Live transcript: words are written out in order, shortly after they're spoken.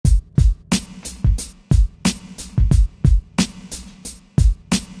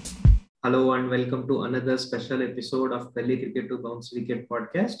Hello and welcome to another special episode of Gully Cricket to Bounce Wicket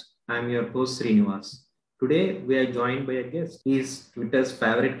podcast. I'm your host Srinivas. Today we are joined by a guest. He is Twitter's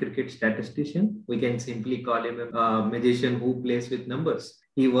favorite cricket statistician. We can simply call him a magician who plays with numbers.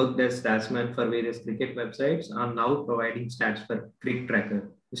 He worked as statsman for various cricket websites and now providing stats for Crick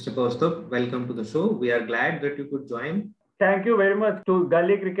Tracker. Mr. Kaustubh, welcome to the show. We are glad that you could join. Thank you very much to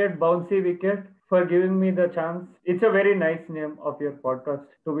Gully Cricket Bouncy Wicket for giving me the chance. It's a very nice name of your podcast,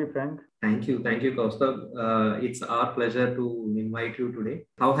 to be frank. Thank you, Kaustubh. It's our pleasure to invite you today.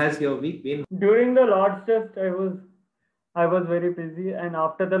 How has your week been? During the Lord's Test, I was very busy, and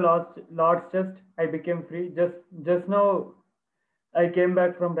after the Lord's Test, I became free. Just now, I came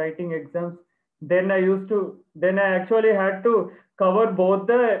back from writing exams. Then I actually had to cover both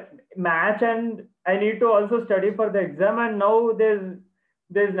the match and I need to also study for the exam. And now there's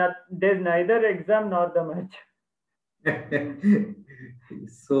neither exam nor the match.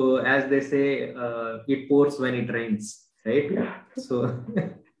 So, as they say, it pours when it rains, right? Yeah. So,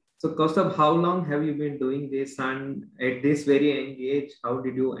 so Kaustubh, how long have you been doing this? And at this very young age, how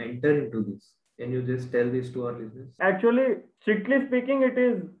did you enter into this? Can you just tell this to our listeners? Actually, strictly speaking, it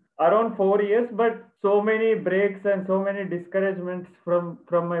is around 4 years, but so many breaks and so many discouragements from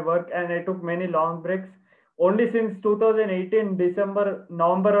my work, and I took many long breaks. Only since 2018,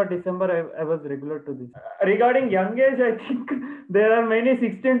 November or December, I was regular to this. Regarding young age, I think there are many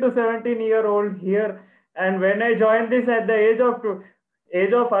 16 to 17-year-old here, and when I joined this at the age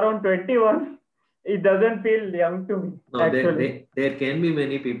of around 21, it doesn't feel young to me. No, Actually, there can be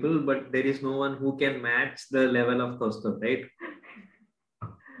many people, but there is no one who can match the level of Kaustubh, right?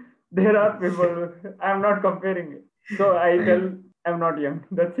 there are people. I'm not comparing it, so I tell I'm not young.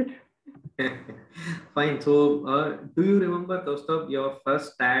 That's it. Fine. So, do you remember, Kaustubh, your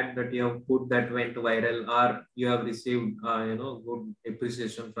first stat that you have put that went viral, or you have received, good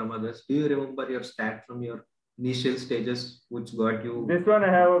appreciation from others? Do you remember your stat from your initial stages, which got you? This one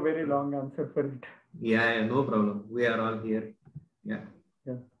I have a very long answer for it. Yeah, no problem. We are all here. Yeah.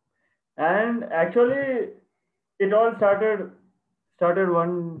 And actually, it all started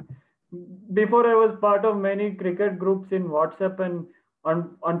one before I was part of many cricket groups in WhatsApp and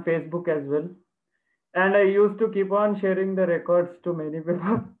on Facebook as well. And I used to keep on sharing the records to many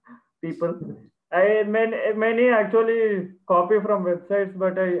people. Many actually copy from websites,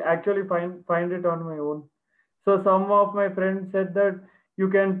 but I actually find it on my own. So some of my friends said that you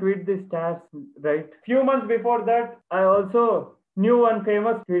can tweet the stats, right? Few months before that, I also knew one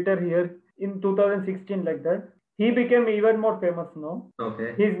famous tweeter here in 2016 like that. He became even more famous now.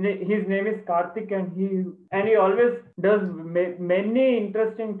 Okay. His name is Karthik, and he always does many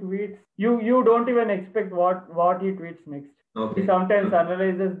interesting tweets. You don't even expect what he tweets next. Okay. He sometimes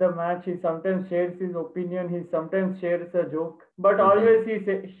analyzes the match. He sometimes shares his opinion. He sometimes shares a joke. But always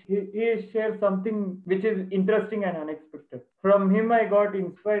he shares something which is interesting and unexpected. From him, I got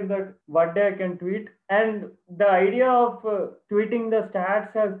inspired that one day I can tweet. And the idea of tweeting the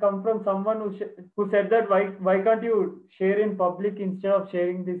stats has come from someone who said that why can't you share in public instead of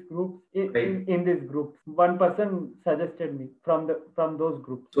sharing these groups in these groups. One person suggested me from those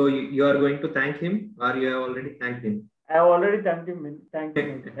groups. So you are going to thank him, or you have already thanked him? I have already thanked him,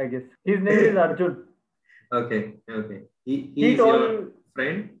 I guess. His name is Arjun. Okay. He is your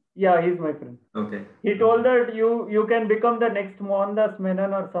friend? Yeah, he's my friend. Okay. He told that you can become the next Mohandas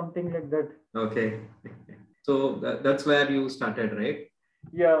Menon or something like that. Okay. So that's where you started, right?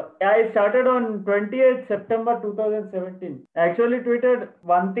 Yeah, I started on 28th September 2017. I actually tweeted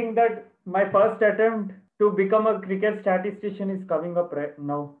one thing that my first attempt to become a cricket statistician is coming up right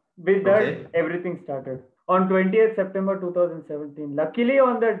now. With that, everything started. On 20th September 2017. Luckily,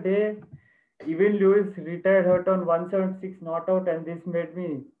 on that day, Evan Lewis retired hurt on 176 not out, and this made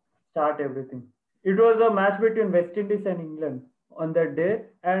me start everything. It was a match between West Indies and England on that day,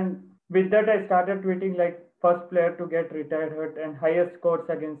 and with that, I started tweeting like first player to get retired hurt and highest scores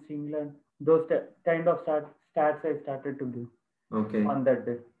against England. Those kind of stats I started to do. Okay. On that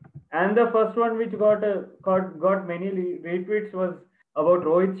day, and the first one which got many retweets was about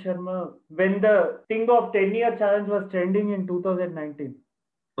Rohit Sharma when the thing of 10-year challenge was trending in 2019.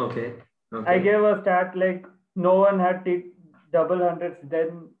 Okay. I gave a stat like no one had double hundreds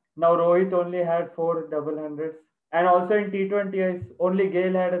then. Now Rohit only had 4 double hundreds. And also in T20s, only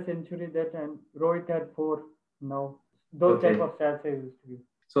Gale had a century then and Rohit had 4 now. Those type of stats I used to give.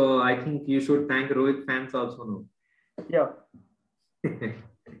 So I think you should thank Rohit fans also now. Yeah.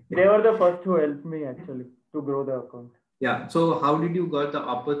 They were the first who helped me actually to grow the account. Yeah. So how did you got the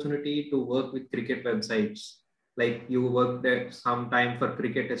opportunity to work with cricket websites? Like you worked there some time for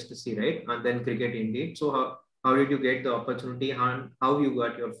Cricket STC, right? And then Cricket Indeed. So how did you get the opportunity and how you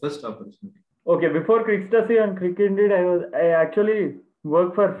got your first opportunity? Okay, before Cricktasy and Crickinded, I actually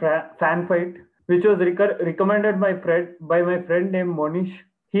worked for FanFight, which was recommended by my friend named Monish.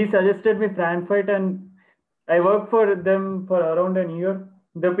 He suggested me FanFight, and I worked for them for around a year.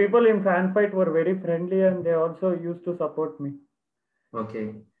 The people in FanFight were very friendly, and they also used to support me.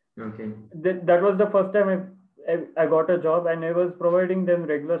 Okay. That was the first time I got a job, and I was providing them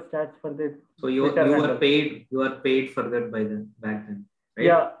regular stats for the. So you were paid for that by then back then, right?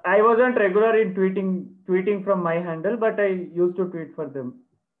 Yeah, I wasn't regular in tweeting from my handle, but I used to tweet for them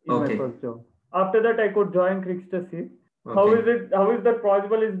in my first job. After that, I could join Cricktasy. Okay. How is that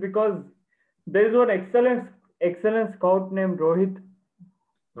possible? Is because there is one excellent scout named Rohit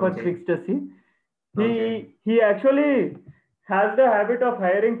for Cricktasy. He actually has the habit of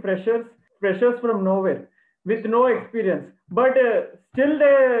hiring freshers from nowhere with no experience, but still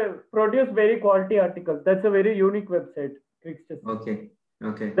they produce very quality articles. That's a very unique website, Cricktasy.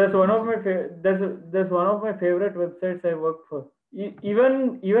 Okay. That's one of my that's one of my favorite websites I work for.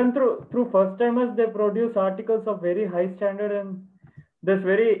 Even through first timers, they produce articles of very high standard, and that's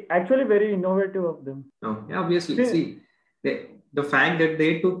actually very innovative of them. Obviously, see the fact that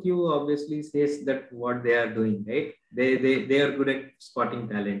they took you obviously says that what they are doing, right? They are good at spotting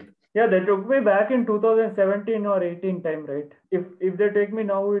talent. Yeah, they took me back in 2017 or 18 time, right? If they take me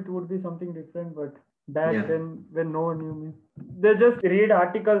now, it would be something different, but back then when no one knew me, they just read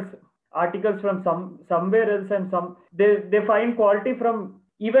articles from somewhere else, and they find quality from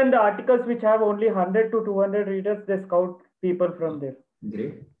even the articles which have only 100 to 200 readers. They scout people from there.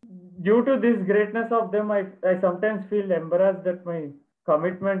 Great. Due to this greatness of them, I sometimes feel embarrassed that my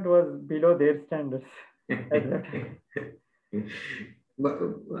commitment was below their standards at that time. But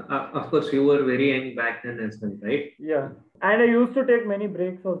of course, you were very young back then as well, right? Yeah, and I used to take many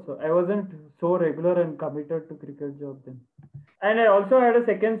breaks also. I wasn't so regular and committed to cricket job then. And I also had a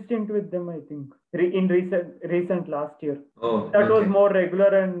second stint with them, I think, in recent last year. That was more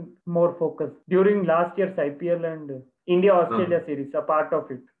regular and more focused during last year's IPL and India-Australia series, a part of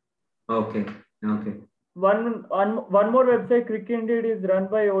it. Okay. One more website, Crickinded, is run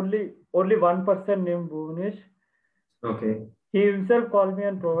by only one person named Bhuvanesh. Okay. He himself called me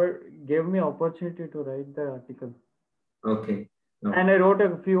and gave me opportunity to write the article. Okay. And I wrote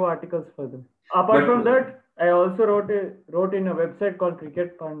a few articles for them. Apart from that, I also wrote in a website called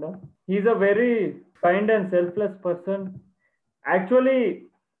Cricket Panda. He's a very kind and selfless person. Actually,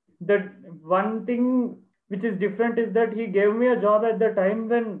 the one thing which is different is that he gave me a job at the time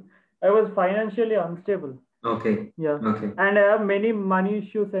when I was financially unstable. Okay. Yeah. Okay. And I have many money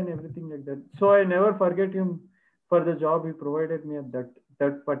issues and everything like that. So I never forget him for the job he provided me at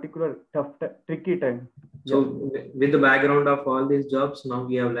that particular tricky time. So with the background of all these jobs, now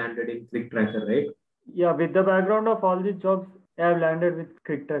we have landed in CrickTracker, right? Yeah, with the background of all these jobs, I have landed with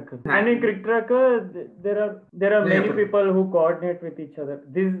CrickTracker. And in CrickTracker, there are many people who coordinate with each other.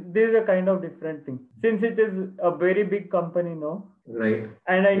 This is a kind of different thing. Since it is a very big company now, right?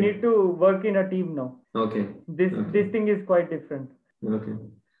 And I need to work in a team now. Okay. This thing is quite different. Okay.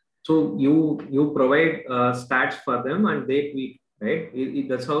 So you provide stats for them and they tweet, right?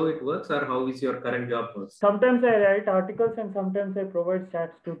 That's how it works, or how is your current job works? Sometimes I write articles and sometimes I provide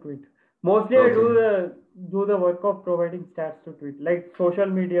stats to tweet. Mostly I do the work of providing stats to tweet, like social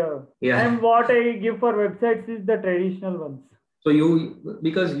media. Yeah. And what I give for websites is the traditional ones. So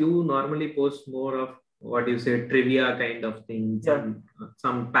because you normally post more of what you say, trivia kind of things, and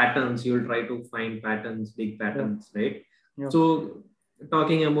some patterns, you'll try to find patterns, big patterns, right? Yeah. So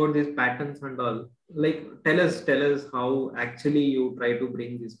talking about these patterns and all, like tell us how actually you try to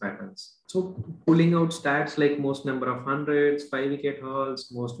bring these patterns. So pulling out stats like most number of hundreds, 5-wicket hauls,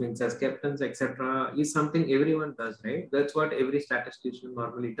 most wins as captains, etc. is something everyone does, right? That's what every statistician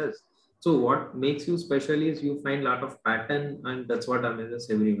normally does. So what makes you special is you find a lot of pattern, and that's what amazes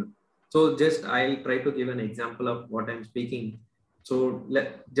everyone. So I'll try to give an example of what I'm speaking. So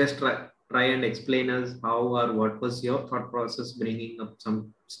just try and explain us how or what was your thought process bringing up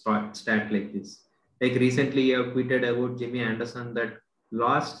some stat like this. Like recently you have tweeted about Jimmy Anderson that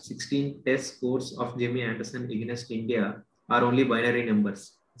last 16 test scores of Jimmy Anderson against India are only binary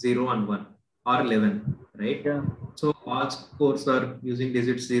numbers, 0 and 1 or 11, right? Yeah. So all scores are using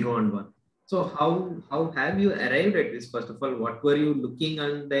digits 0 and 1. So how have you arrived at this? First of all, what were you looking,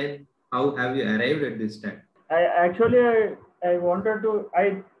 and then how have you arrived at this stat? I wanted to.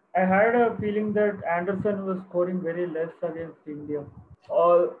 I had a feeling that Anderson was scoring very less against India.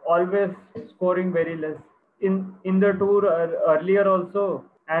 Always scoring very less. In the tour earlier also,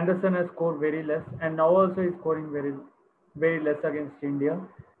 Anderson has scored very less, and now also he's scoring very, very less against India.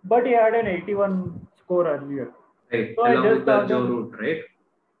 But he had an 81 score earlier. Right. So I Along just with the started, Joe Root, right?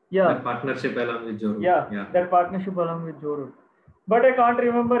 yeah, The partnership along with Joe Root. yeah, that partnership along with Joe Root. But I can't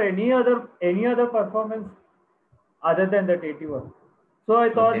remember any other performance other than that 81. So I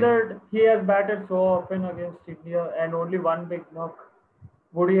thought Okay. that he has batted so often against India and only one big knock.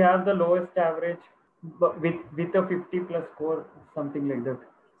 Would he have the lowest average with a 50 plus score, something like that,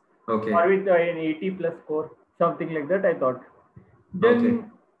 Okay. or with an 80 plus score, something like that? I thought. Okay.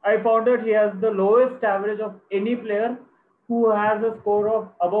 Then I found out he has the lowest average of any player who has a score of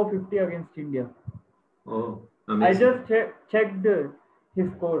above 50 against India. Oh, I amazing. just checked his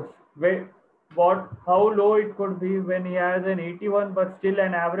scores. How low it could be when he has an 81, but still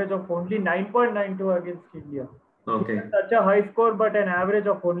an average of only 9.92 against India. He has Okay. such a high score, but an average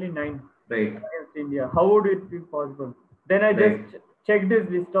of only 9 Right. against India. How would it be possible? Then I just Right. checked his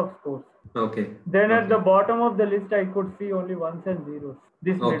list of scores. Okay. Then at the Okay. bottom of the list, I could see only ones and zeros.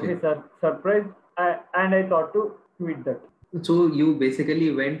 This made me Okay. surprised, and I thought to tweet that. So you basically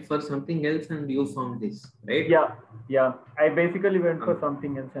went for something else and you found this, right? Yeah. I basically went for Um,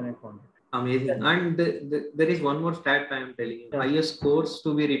 something else and I found it. Amazing. And there is one more stat I am telling you. Yeah. Highest scores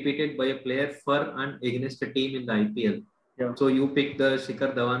to be repeated by a player for and against a team in the IPL. Yeah. So you pick the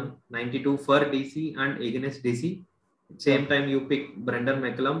Shikhar Dhawan 92 for DC and against DC. Same time you pick Brendan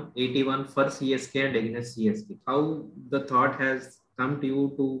McCullum 81 for CSK and against CSK. How the thought has come to you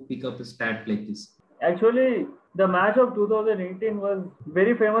to pick up a stat like this? Actually, the match of 2018 was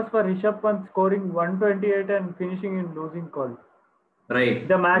very famous for Rishabh Pant scoring 128 and finishing in losing call. Right.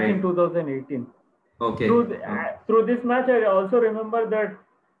 The match in Right. 2018. Okay. Through this match, I also remember that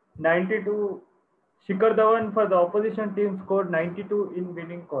 92 Shikhar Dhawan for the opposition team scored 92 in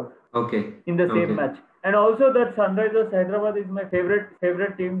winning call Okay. in the same Okay. match. And also that Sunrisers Hyderabad is my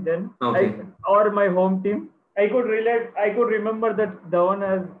favorite team then, Okay. or my home team. I could remember that Dhawan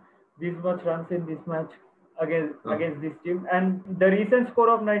has this much runs in this match against this team, and the recent score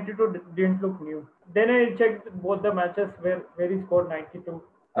of 92 didn't look new. Then I checked both the matches where he scored 92.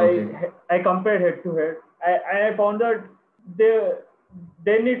 Okay. I compared head to head. I found that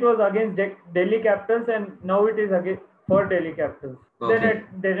then it was against Delhi Capitals, and now it is against for Delhi Capitals. Okay.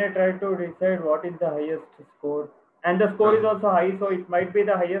 Then I tried to decide what is the highest score, and the score is also high, so it might be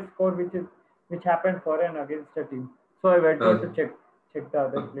the highest score which happened for and against a team. So I went out to check the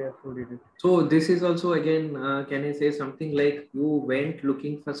other players who did it. So this is also again, can I say something like you went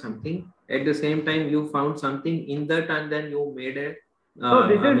looking for something at the same time you found something in that and then you made a no,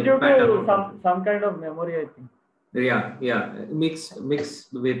 this is due pattern to some kind of memory, I think. Yeah. Mix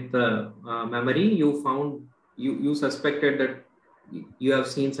with memory. You found you suspected that you have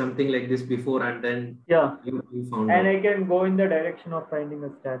seen something like this before and then you found and out. I can go in the direction of finding a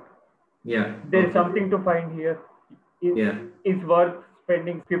stat. Yeah. There's something to find here. It's worth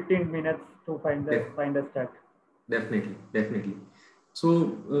spending 15 minutes to find a stat. Definitely. So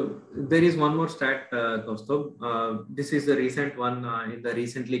there is one more stat, Kaustubh. This is the recent one in the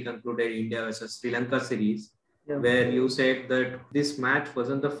recently concluded India versus Sri Lanka series, where you said that this match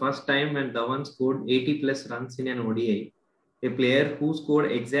wasn't the first time when Dhawan scored 80 plus runs in an ODI. A player who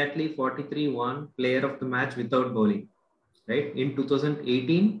scored exactly 43 won player of the match without bowling. Right? In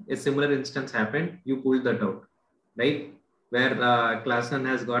 2018, a similar instance happened. You pulled that out, right? Where Klaasen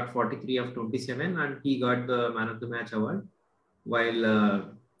has got 43 of 27 and he got the man of the match award, while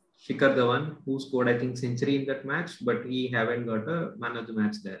Shikhar Dhawan, who scored I think century in that match, but he haven't got a man of the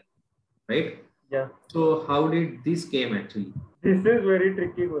match there, right? Yeah. So how did this came actually? This is very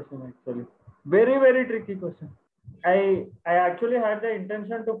tricky question actually. Very tricky question. I actually had the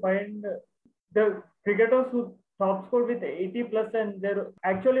intention to find the cricketers who top scored with 80 plus, and there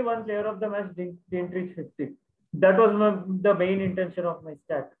actually one player of the match didn't reach 50. That was the main intention of my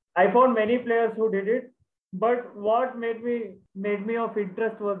stat. I found many players who did it, but what made me of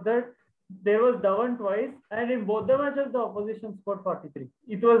interest was that there was Dhawan twice, and in both the matches the opposition scored 43.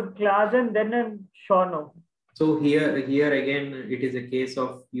 It was Klaasen then and Shaw. So here again, it is a case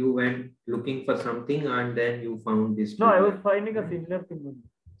of you went looking for something and then you found this. No, I was finding a similar thing.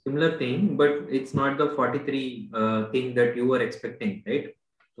 Similar thing, but it's not the 43 thing that you were expecting, right?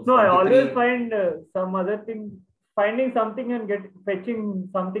 So no, I always find some other thing. Finding something and fetching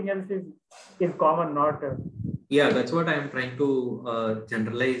something else is common, not. Yeah, that's what I am trying to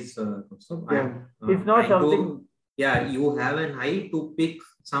generalize. It's not something. You have an eye to pick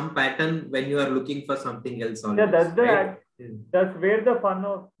some pattern when you are looking for something else. Always, that's where the fun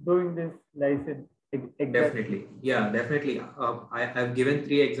of doing this lies in. Exactly. Definitely. I've given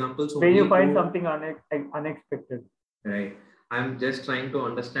 3 examples. When you find something unexpected. Right. I'm just trying to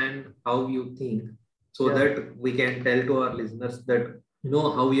understand how you think so that we can tell to our listeners that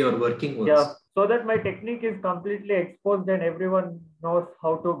know how your working works. Yeah, so that my technique is completely exposed and everyone knows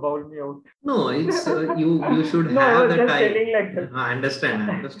how to bowl me out. No, it's you should No, I have was the just time. telling like that. I understand,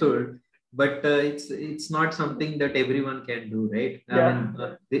 I understood, but it's not something that everyone can do, right? I Yeah.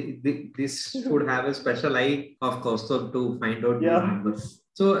 mean, this should have a special eye of Kaustubh to find out these Yeah. numbers.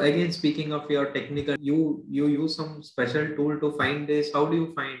 So again, speaking of your technical, you use some special tool to find this. How do you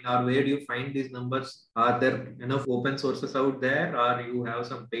find, or where do you find these numbers? Are there enough open sources out there, or you have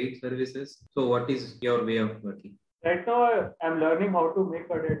some paid services? So what is your way of working? Right now, I'm learning how to make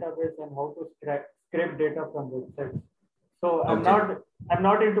a database and how to scrape data from websites. So I'm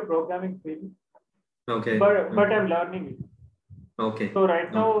not into programming field. Okay. But I'm learning it. Okay. So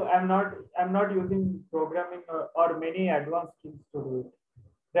right now I'm not using programming or many advanced skills to do it.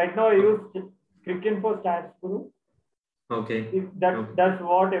 Right now I use Cricinfo Stats Guru. Okay. That's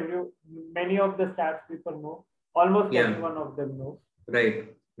what many of the stats people know. Almost every one of them knows. Right.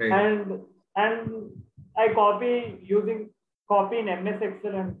 And I copy in MS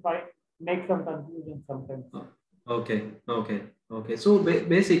Excel and make some confusion sometimes. Okay. So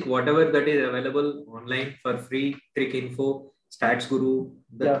basic, whatever that is available online for free, Cricinfo, Stats Guru,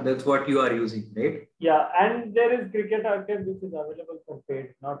 that's what you are using, right? Yeah, and there is Cricket Archive which is available for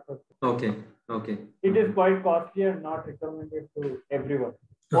paid, not for free. Okay. It is quite costly and not recommended to everyone.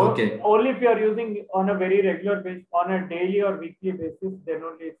 Okay. Only if you are using on a very regular basis, on a daily or weekly basis, then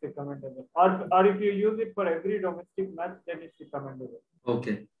only it's recommendable. Or if you use it for every domestic match, then it's recommendable.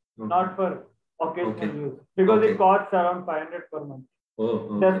 Okay. Not for occasional use, because it costs around 500 per month.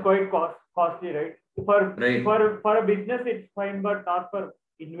 That's quite costly, right? For a business, it's fine, but not for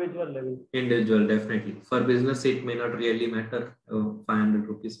individual level. Individual, definitely. For business, it may not really matter 500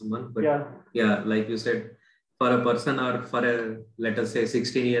 rupees a month, but yeah, like you said, for a person or for a, let us say,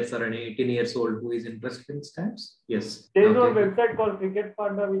 16 years or an 18 years old who is interested in stats, yes. There is a website called Cricket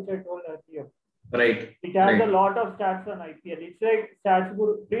Panda, which I told earlier. Right. It has a lot of stats on IPL. It's like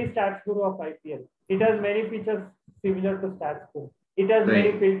free Stats Guru of IPL. It has many features similar to Stats Guru. It has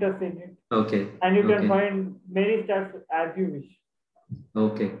many filters in it. Okay. And you can find many stats as you wish.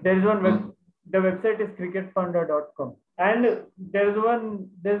 Okay. There is one the website is cricketpanda.com. And there's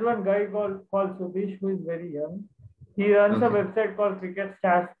one guy called Subish who is very young. He runs a website called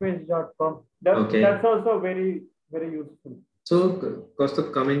cricketstatspage.com. That's also very, very useful. So,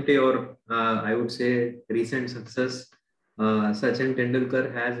 Kaustubh, coming to your, I would say, recent success, Sachin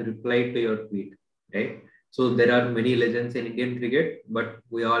Tendulkar has replied to your tweet, right? So there are many legends in Indian cricket, but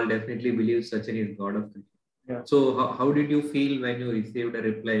we all definitely believe Sachin is God of cricket. Yeah. So how did you feel when you received a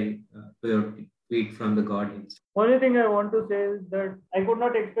reply to your tweet from the God himself? Only thing I want to say is that I could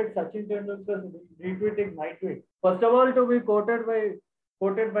not expect Sachin Tendulkar retweeting my tweet. First of all, to be quoted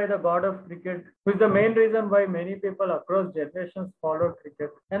by the God of cricket, who is the main reason why many people across generations follow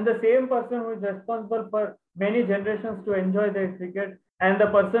cricket, and the same person who is responsible for many generations to enjoy their cricket, and the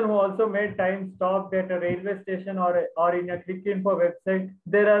person who also made time stop at a railway station or in a Cricinfo website.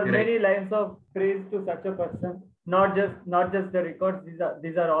 There are many lines of praise to such a person. Not just the records.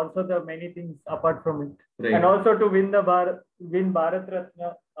 These are also the many things apart from it, and also to win Bharat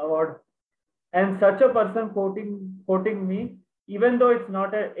Ratna award, and such a person quoting me. Even though it's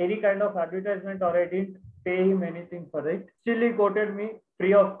not any kind of advertisement or I didn't pay him anything for it, still he quoted me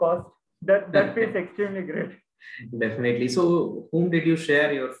free of cost. That feels extremely great. Definitely. So whom did you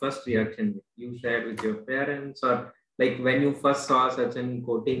share your first reaction with? You shared with your parents, or like when you first saw Sachin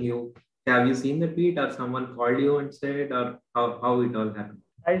quoting you, have you seen the tweet or someone called you and said, or how it all happened?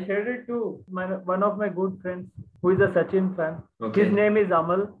 I shared it to one of my good friends who is a Sachin fan. His name is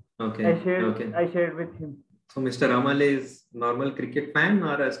Amal. I shared with him. So Mr. Amal is normal cricket fan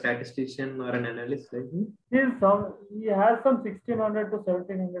or a statistician or an analyst like me? He has some 1600 to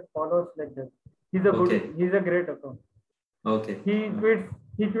 1700 followers like that. He's a great account. Okay. He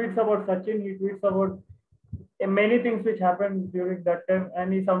tweets about Sachin, he tweets about many things which happened during that time,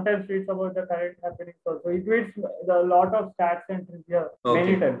 and he sometimes tweets about the current happenings also. He tweets a lot of stats and trivia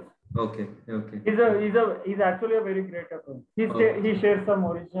many times. Okay. He's actually a very great account. He shares some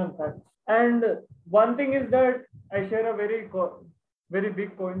original facts. And one thing is that I share a very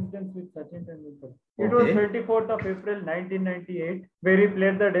big coincidence with Sachin Tendulkar. It was 24th of April 1998, where he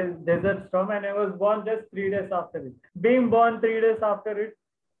played the Desert Storm, and I was born just 3 days after it. Being born 3 days after it,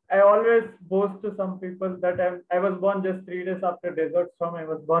 I always boast to some people that I was born just 3 days after Desert Storm. I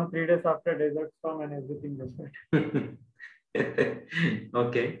was born 3 days after Desert Storm and everything like that.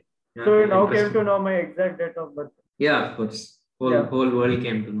 Okay. So you now came to know my exact date of birth. Yeah, of course. Whole world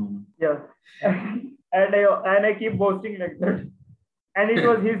came to know. Yeah. and I keep boasting like that. And it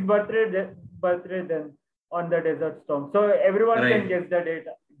was his birthday then. on the Desert Storm. So everyone Right. can guess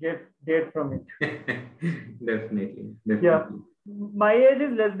the date from it. Definitely. Yeah. My age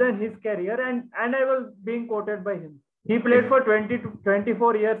is less than his career, and I was being quoted by him. He played for 20 to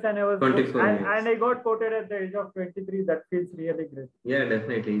 24 years, and 24 years. And I got quoted at the age of 23. That feels really great. Yeah,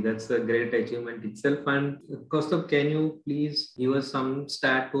 definitely. That's a great achievement itself. And Kaustubh, can you please give us some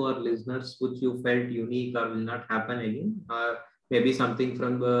stat to our listeners which you felt unique or will not happen again? Or maybe something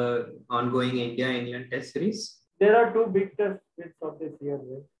from the ongoing India-England Test series? There are two big test wins of this year.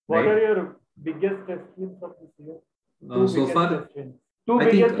 Right? What are your biggest test wins of this year? So far, two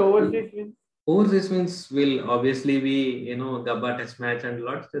biggest overseas wins. Overseas wins will obviously be, Gabba Test match and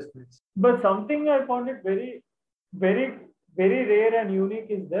Lord's Test match. But something I found it very, very, very rare and unique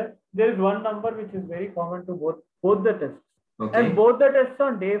is that there is one number which is very common to both the tests. Okay. And both the tests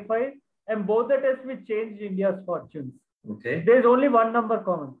on day 5 and both the tests which changed India's fortunes. Okay. There is only one number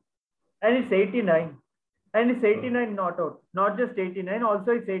common, and it's 89. And it's 89 not out. Not just 89,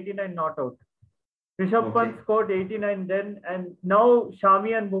 also it's 89 not out. Rishabh Pant scored 89 then, and now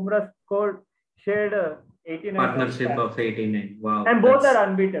Shami and Bumrah shared 89. Partnership of 89. Wow. And both are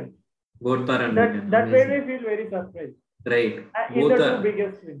unbeaten. Both are unbeaten. That made me feel very surprised. Right. In both the two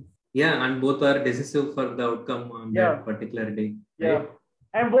biggest wins. Yeah, and both are decisive for the outcome on that particular day. Yeah. Right?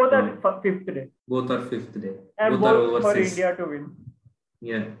 And both are fifth day. Both are fifth day. And both for India to win.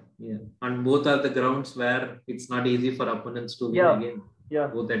 Yeah. And both are the grounds where it's not easy for opponents to win again. Yeah.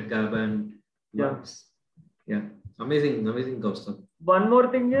 Both at Gabba and Lords. Yeah. Amazing, Kaustubh. One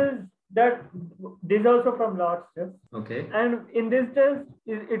more thing is that this is also from Lords test. Okay. And in this test,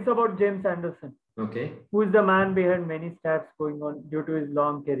 it's about James Anderson. Okay. Who is the man behind many stats going on due to his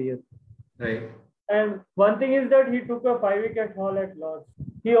long career. Right. And one thing is that he took a 5-wicket haul at Lords.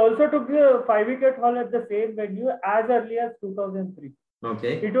 He also took a 5-wicket haul at the same venue as early as 2003.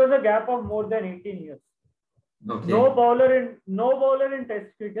 Okay. It was a gap of more than 18 years. Okay. No bowler in Test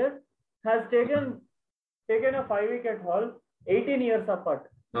cricket has taken a 5-wicket haul 18 years apart.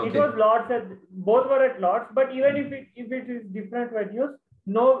 Okay. It was Lords both were at Lords, but even if it is different venues,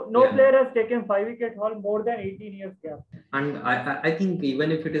 no player has taken 5-wicket haul more than 18 years gap. And I think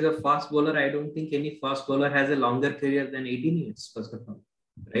even if it is a fast bowler, I don't think any fast bowler has a longer career than 18 years, first of all.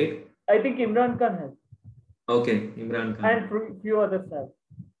 Right? I think Imran Khan has. Okay, Imran Khan. And few others have.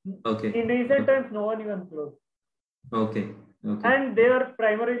 Okay. In recent times, no one even close. Okay. And they are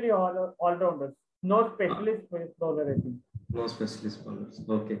primarily all-rounders. No specialist bowler, I think. No specialist bowlers.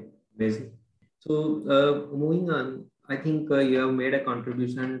 Okay. Amazing. So, moving on, I think you have made a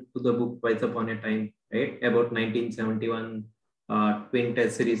contribution to the book Once Upon a Time, right? About 1971 twin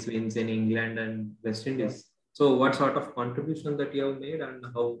test series wins in England and West Indies. Yeah. So what sort of contribution that you have made, and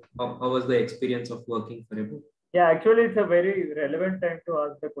how was the experience of working for a book? Yeah, actually, it's a very relevant time to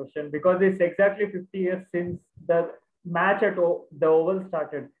ask the question because it's exactly 50 years since the match at the Oval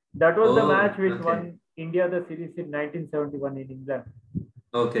started. That was the match which won India the series in 1971 in England.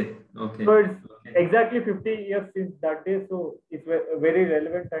 Okay. So it's exactly 50 years since that day. So it's a very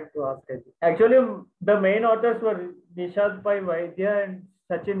relevant time to ask. Actually, the main authors were Nishad Pai Vaidya and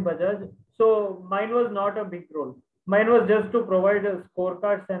Sachin Bajaj. So mine was not a big role. Mine was just to provide the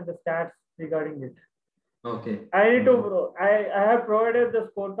scorecards and the stats regarding it. Okay. I have provided the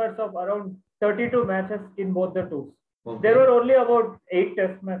scorecards of around 32 matches in both the tours. Okay. There were only about 8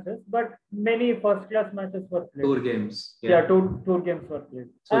 test matches, but many first-class matches were played. Tour games. Yeah, tour games were played.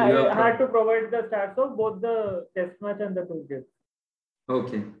 So I had to provide the stats of both the test match and the tour games.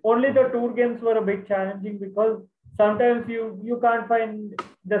 Okay. Only the tour games were a bit challenging because sometimes you can't find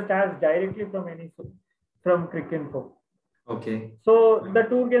the stats directly from Cricinfo. Okay. So the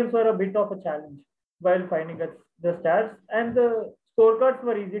tour games were a bit of a challenge while finding the stats, and the scorecards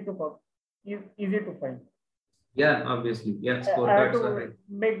were easy to find. Yeah, obviously. Yeah, scorecards are right.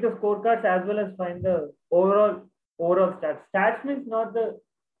 Make the scorecards as well as find the overall stats. Stats means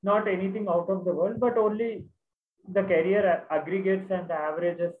not anything out of the world, but only the career aggregates and the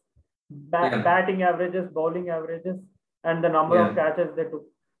averages, batting averages, bowling averages, and the number of catches they took.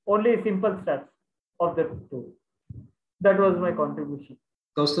 Only simple stats of the two. That was my contribution.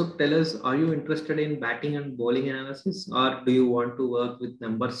 Kaustubh, tell us, are you interested in batting and bowling analysis, or do you want to work with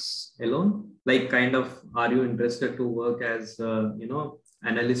numbers alone? Like, kind of, are you interested to work as,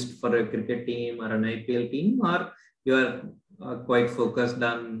 analyst for a cricket team or an IPL team, or you are quite focused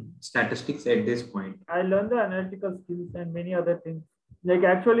on statistics at this point? I learned the analytical skills and many other things. Like,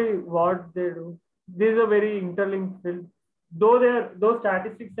 actually, what they do, this is a very interlinked field. Those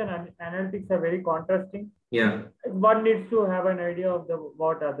statistics and analytics are very contrasting. Yeah. One needs to have an idea of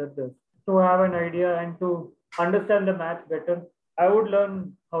what other does. To have an idea and to understand the match better, I would learn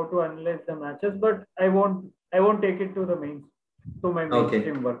how to analyze the matches, but I won't take it to my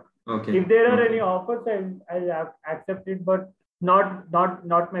mainstream work. Okay. If there are any offers, I'll accept it, but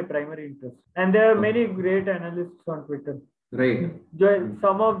not my primary interest. And there are many great analysts on Twitter. Right.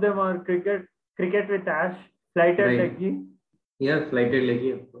 Some of them are cricket with Ash, Flighted Leggy. Yeah, Flighted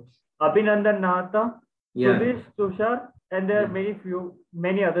Leggy, of course. Abhinandan Nahata, Sudesh Tushar, and there are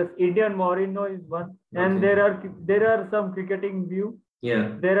many others. Indian Morino is one, and there are some cricketing view. Yeah.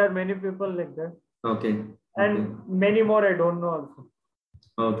 There are many people like that. Okay. And many more I don't know also.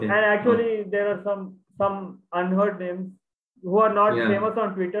 Okay. And actually, there are some unheard names who are not famous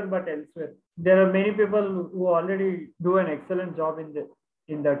on Twitter but elsewhere. There are many people who already do an excellent job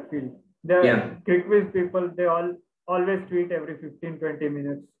in that field. The cricket people, they always tweet every 15-20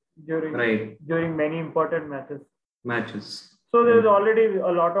 minutes during many important matches. So there's already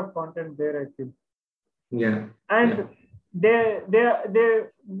a lot of content there, I feel. Yeah. And they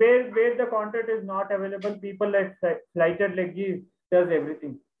where the content is not available, people like Flighted Leggy does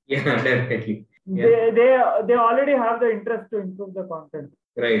everything. Yeah, definitely. Yeah. They already have the interest to improve the content.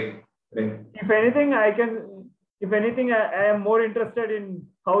 Right. If anything, I am more interested in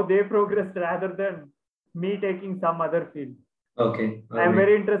how they progress rather than me taking some other field. Okay. I'm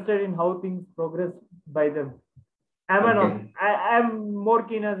very interested in how things progress by them. I'm more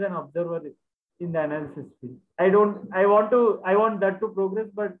keen as an observer in the analysis field. I want that to progress,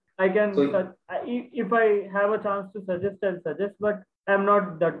 but I can, if I have a chance to suggest, I'll suggest, but I'm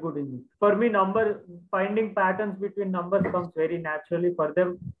not that good in it. For me, finding patterns between numbers comes very naturally.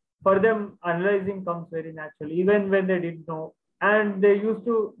 For them, analyzing comes very naturally, even when they didn't know. And they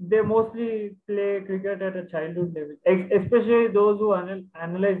mostly play cricket at a childhood level, especially those who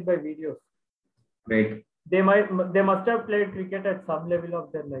analyze by videos. Right. They must have played cricket at some level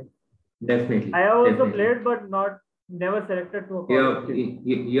of their life. Definitely. I have also played, but never selected to a college team.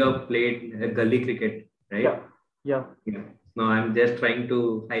 You have played gully cricket, right? Yeah. No, I'm just trying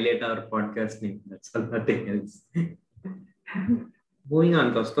to highlight our podcast name. That's all, nothing else. Moving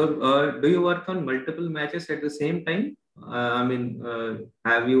on, Kaustubh, do you work on multiple matches at the same time?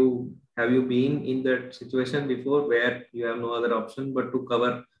 Have you been in that situation before where you have no other option but to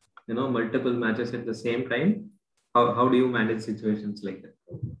cover, multiple matches at the same time? How do you manage situations like that?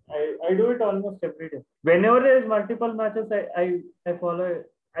 I do it almost every day. Whenever there is multiple matches, I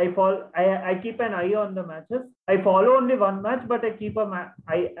keep an eye on the matches. I follow only one match, but I keep an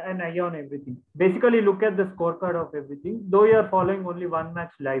eye on everything. Basically, look at the scorecard of everything, though you are following only one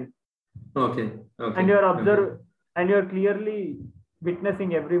match live. Okay. And you are and you are clearly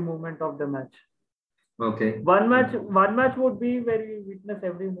witnessing every movement of the match. Okay. One match would be where you witness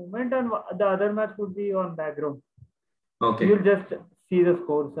every movement, and the other match would be on background. Okay. You'll just see the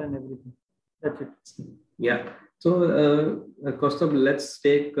scores and everything. That's it. Yeah. So, Kaustubh, let's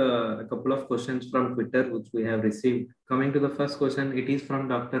take a couple of questions from Twitter, which we have received. Coming to the first question, it is from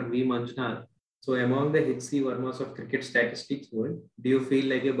Dr. V. Manjunath. So, among the HC Vermas of cricket statistics world, do you feel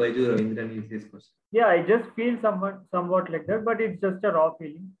like a Baiju Ravindran is this question? Yeah, I just feel somewhat like that, but it's just a raw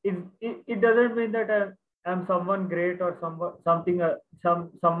feeling. It doesn't mean that I'm someone great or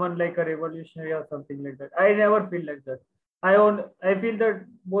someone like a revolutionary or something like that. I never feel like that. I feel that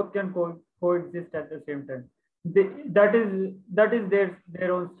both can coexist at the same time. That is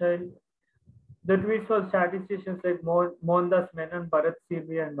their own style. The tweets for statisticians like Mohandas Menon, Bharat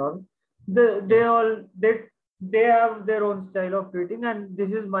Sethi and all, they have their own style of tweeting, and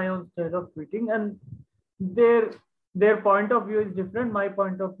this is my own style of tweeting, and their point of view is different. My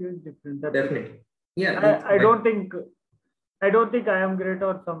point of view is different. Definitely. Yeah. I don't think I am great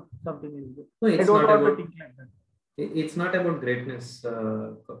or something else. No, I don't want to think like that. It's not about greatness,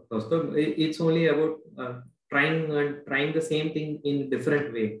 Kaustubh. It's only about trying the same thing in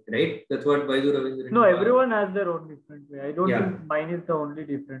different way, right? That's what Baiju Ravindran. No, everyone has their own different way. I don't think mine is the only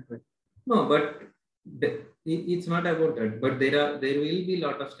different way. No, but it's not about that. But there will be a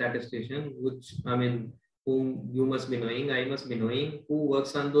lot of statisticians, whom you must be knowing, I must be knowing, who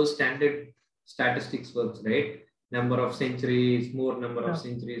works on those standard statistics works, right? Number of centuries, more number of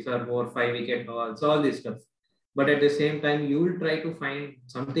centuries, or more 5-wicket hauls, all this stuff. But at the same time, you will try to find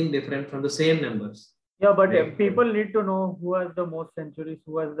something different from the same numbers. Yeah, but people need to know who has the most centuries,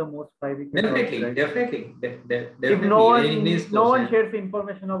 who has the most 5-wicket hauls. Right? Definitely. If no one shares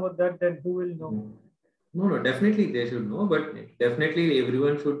information about that, then who will know? No, definitely they should know, but definitely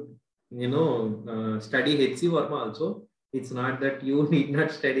everyone should, study HC Verma also. It's not that you need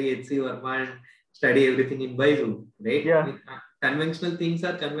not study HC Verma and study everything in Baiju, right? Yeah. Conventional things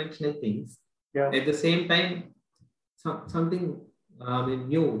are conventional things. Yeah. At the same time, something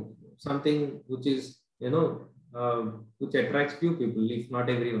new, something which is, which attracts few people, if not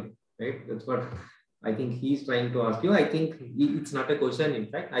everyone, right? That's what I think he's trying to ask you. I think it's not a question. In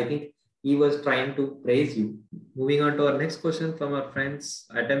fact, I think he was trying to praise you. Moving on to our next question from our friends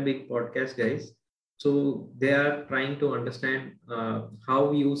Atom Podcast guys. So they are trying to understand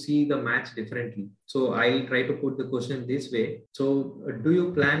how you see the match differently. So I'll try to put the question this way. So do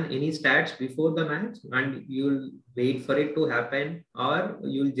you plan any stats before the match and you'll wait for it to happen, or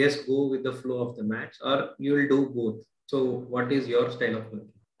you'll just go with the flow of the match, or you'll do both? So what is your style of working?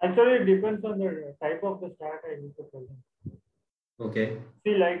 Actually, it depends on the type of the stat I need to present. Okay.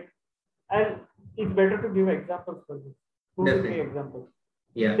 See, it's better to give examples for this. 2 to 3 examples.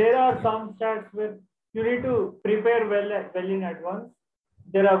 Yeah. There are some stats where you need to prepare well in advance.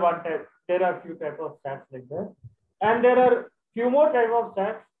 There are few type of stats like that, and there are few more type of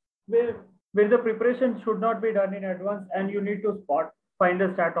stats where the preparation should not be done in advance, and you need to find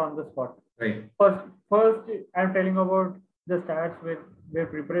a stat on the spot. Right. First, I'm telling about the stats where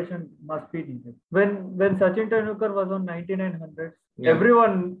preparation must be needed. When Sachin Tendulkar was on 9900s,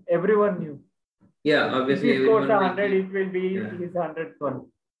 everyone knew. Yeah, obviously. If he scores 100, it will be his 100th one.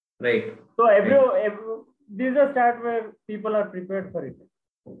 Right. So these are stats where people are prepared for it.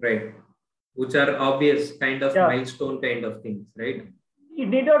 Right. Which are obvious kind of milestone kind of things, right? It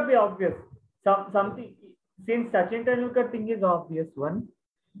need not be obvious. Something, since Sachin Tendulkar thing is obvious one.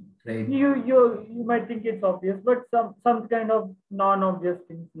 Right. You might think it's obvious, but some kind of non-obvious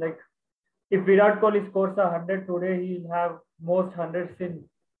things, like if Virat Kohli scores 100 today, he'll have most hundreds in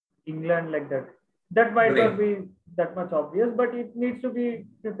England, like that. That might not be that much obvious, but it needs to be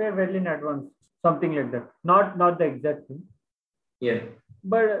prepared well in advance. Something like that. Not the exact thing. Yeah.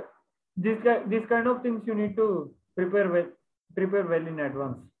 But these kind of things you need to prepare well in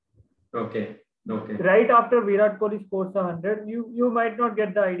advance. Okay. Right after Virat Kohli scores 100, you might not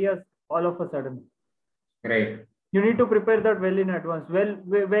get the ideas all of a sudden. Right. You need to prepare that well in advance. Well,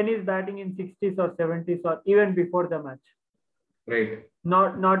 when he's batting in 60s or 70s or even before the match. Right.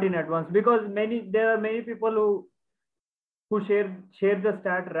 Not in advance, because there are many people who share the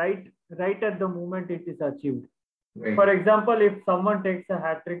stat right at the moment it is achieved. Right. For example, if someone takes a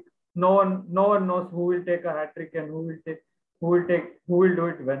hat trick, no one knows who will take a hat trick and who will do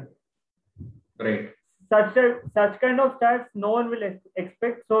it when. Right. Such kind of stats no one will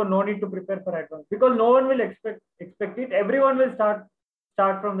expect, so no need to prepare for advance, because no one will expect it. Everyone will start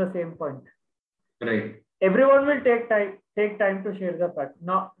from the same point. Right. Everyone will take time to share the fact.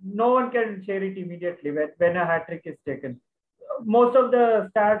 No one can share it immediately when a hat trick is taken. Most of the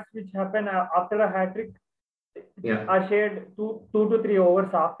stats which happen after a hat trick are shared 2 to 3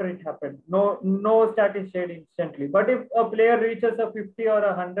 overs after it happened. No stat is shared instantly. But if a player reaches a 50 or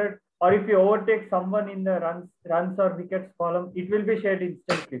 100, or if you overtake someone in the runs or wickets column, it will be shared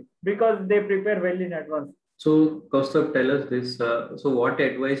instantly, because they prepare well in advance. So, Kaustubh, tell us this. So, what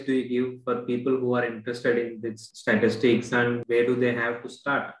advice do you give for people who are interested in this statistics, and where do they have to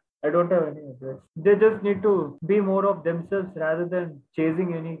start? I don't have any advice. They just need to be more of themselves rather than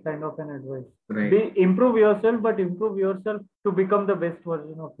chasing any kind of an advice. Right. Improve yourself, but improve yourself to become the best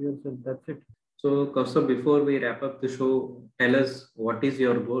version of yourself. That's it. So, Kaustubh, before we wrap up the show, tell us, what is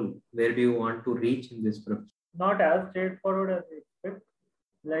your goal? Where do you want to reach in this profession? Not as straightforward as I expect,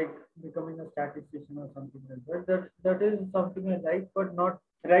 like becoming a statistician or something like that. That is something I like, but not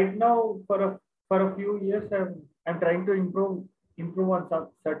right now. For a few years, I'm trying to improve on some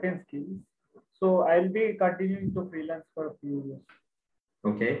certain skills. So I'll be continuing to freelance for a few years.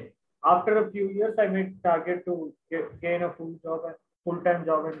 Okay. After a few years, I may target to gain a full-time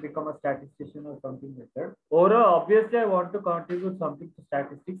job and become a statistician or something like that. Or obviously, I want to contribute something to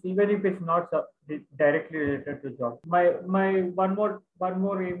statistics, even if it's not directly related to job. My one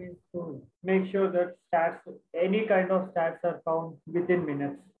more aim is to make sure that any kind of stats are found within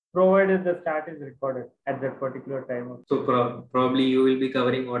minutes, provided the stat is recorded at that particular time. So probably you will be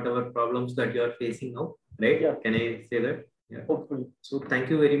covering whatever problems that you are facing now, right? Yeah. Can I say that? Yeah. Hopefully. So thank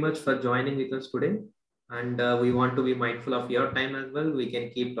you very much for joining with us today. And we want to be mindful of your time as well. We can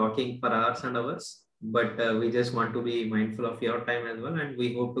keep talking for hours and hours, but we just want to be mindful of your time as well. And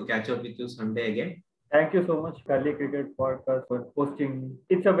we hope to catch up with you someday again. Thank you so much, Gully Cricket Podcast, for hosting me.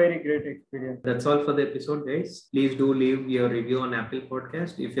 It's a very great experience. That's all for the episode, guys. Please do leave your review on Apple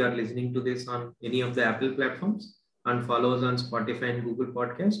Podcast if you are listening to this on any of the Apple platforms, and follow us on Spotify and Google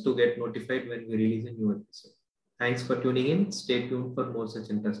Podcasts to get notified when we release a new episode. Thanks for tuning in. Stay tuned for more such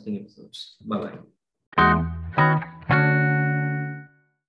interesting episodes. Bye-bye.